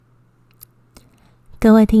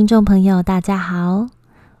各位听众朋友，大家好，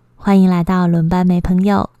欢迎来到轮班没朋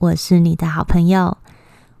友，我是你的好朋友，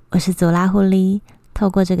我是佐拉狐狸。透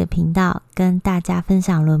过这个频道跟大家分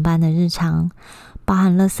享轮班的日常，包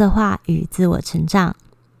含垃圾话与自我成长。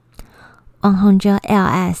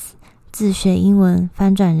0415自学英文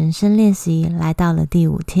翻转人生练习来到了第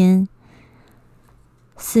5天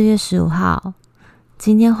，4月15号，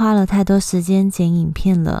今天花了太多时间剪影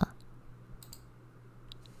片了。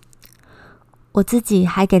我自己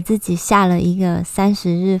还给自己下了一个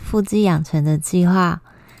30日腹肌养成的计划，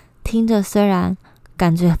听着虽然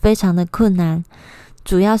感觉非常的困难，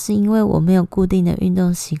主要是因为我没有固定的运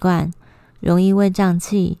动习惯，容易胃胀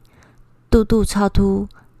气，肚肚超凸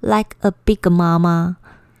like a big mama，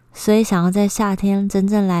 所以想要在夏天真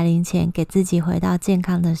正来临前给自己回到健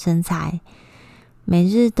康的身材。每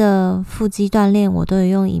日的腹肌锻炼我都有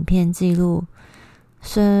用影片记录，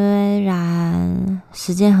虽然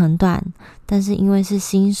时间很短，但是因为是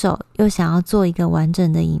新手，又想要做一个完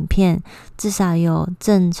整的影片，至少有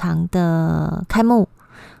正常的开幕，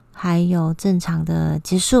还有正常的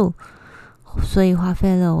结束，所以花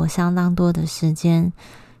费了我相当多的时间。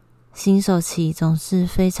新手期总是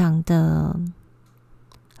非常的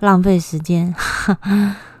浪费时间，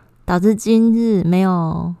导致今日没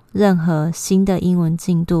有任何新的英文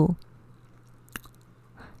进度。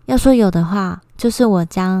要说有的话，就是我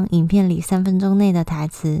将影片里3分钟内的台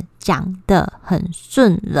词讲得很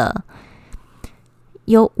顺了，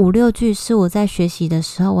有5-6句是我在学习的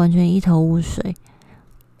时候完全一头雾水，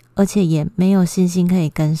而且也没有信心可以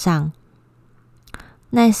跟上。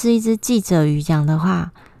那是一只记者语讲的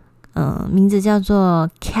话，名字叫做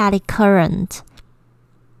Catty Current。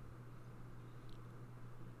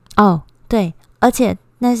 对，而且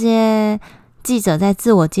那些记者在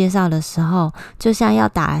自我介绍的时候，就像要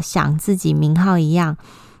打响自己名号一样，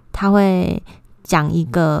他会讲一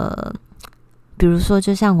个，比如说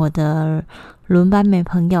就像我的轮班没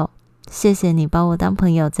朋友，谢谢你把我当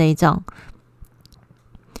朋友这一种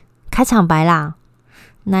开场白啦。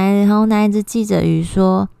然后那一只记者语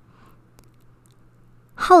说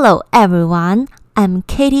Hello everyone, I'm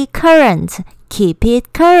Katie Current, keep it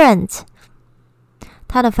current。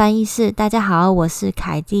 他的翻译是大家好，我是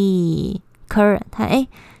凯蒂Current，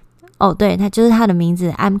 对，他就是他的名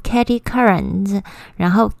字 I'm Katie Current，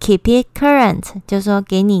 然后 Keep it current 就是说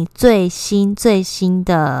给你最新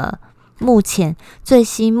的目前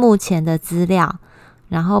的资料，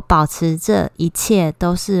然后保持这一切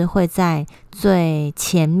都是会在最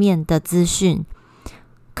前面的资讯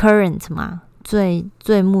current 嘛，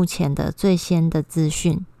最目前的最先的资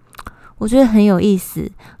讯。我觉得很有意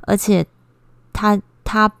思，而且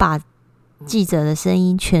他把记者的声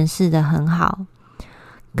音诠释得很好，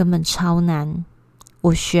根本超难，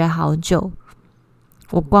我学好久。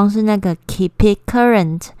我光是那个 keep it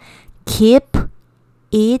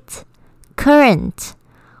current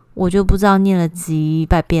我就不知道念了几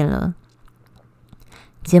百遍了。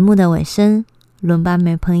节目的尾声，轮班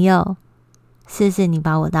没朋友，谢谢你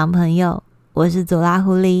把我当朋友，我是佐拉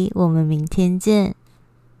狐狸，我们明天见。